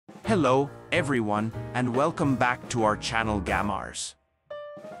Hello, everyone, and welcome back to our channel Gamars.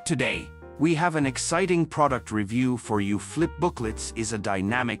 Today, we have an exciting product review for you. FlipBooklets is a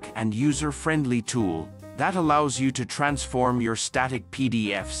dynamic and user-friendly tool that allows you to transform your static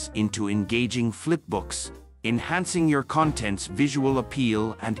PDFs into engaging flipbooks, enhancing your content's visual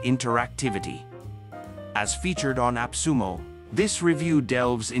appeal and interactivity. As featured on AppSumo, this review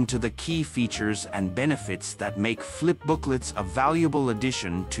delves into the key features and benefits that make FlipBooklets a valuable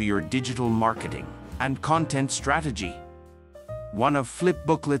addition to your digital marketing and content strategy. One of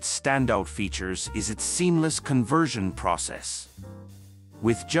FlipBooklets' standout features is its seamless conversion process.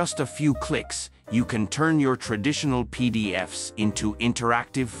 With just a few clicks, you can turn your traditional PDFs into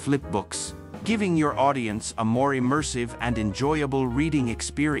interactive flipbooks, giving your audience a more immersive and enjoyable reading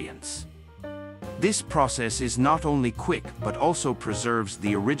experience. This process is not only quick but also preserves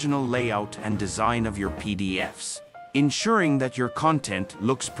the original layout and design of your PDFs, ensuring that your content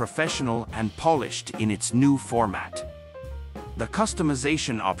looks professional and polished in its new format. The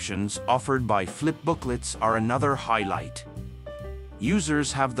customization options offered by FlipBooklets are another highlight.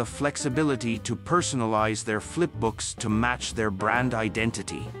 Users have the flexibility to personalize their flipbooks to match their brand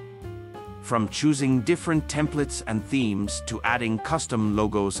identity. From choosing different templates and themes to adding custom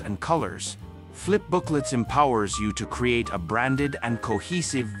logos and colors, FlipBooklets empowers you to create a branded and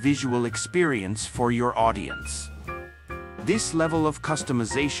cohesive visual experience for your audience. This level of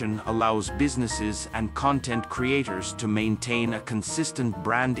customization allows businesses and content creators to maintain a consistent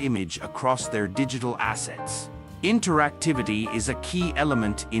brand image across their digital assets. Interactivity is a key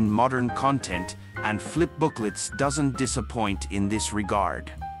element in modern content, and FlipBooklets doesn't disappoint in this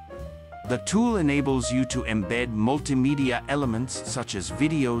regard. The tool enables you to embed multimedia elements such as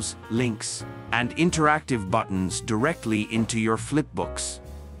videos, links, and interactive buttons directly into your flipbooks.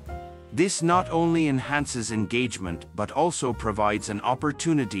 This not only enhances engagement but also provides an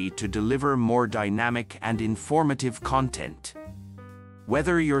opportunity to deliver more dynamic and informative content.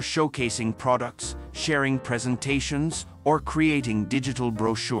 Whether you're showcasing products, sharing presentations, or creating digital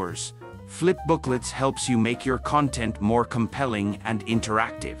brochures, FlipBooklets helps you make your content more compelling and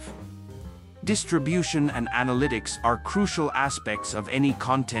interactive. Distribution and analytics are crucial aspects of any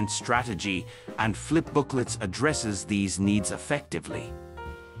content strategy, and FlipBooklets addresses these needs effectively.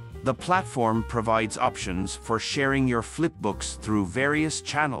 The platform provides options for sharing your flipbooks through various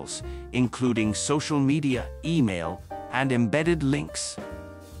channels, including social media, email, and embedded links.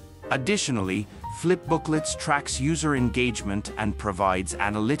 Additionally, FlipBooklets tracks user engagement and provides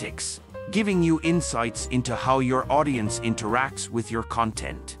analytics, giving you insights into how your audience interacts with your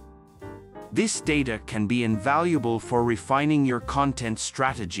content. This data can be invaluable for refining your content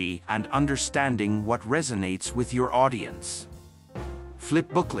strategy and understanding what resonates with your audience.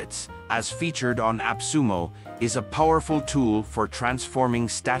 FlipBooklets, as featured on AppSumo, is a powerful tool for transforming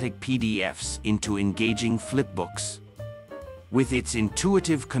static PDFs into engaging flipbooks. With its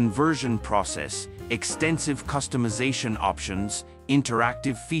intuitive conversion process, extensive customization options,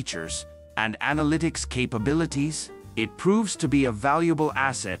 interactive features, and analytics capabilities, it proves to be a valuable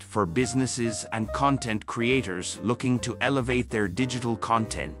asset for businesses and content creators looking to elevate their digital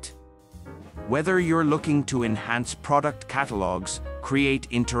content. Whether you're looking to enhance product catalogs, create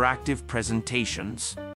interactive presentations,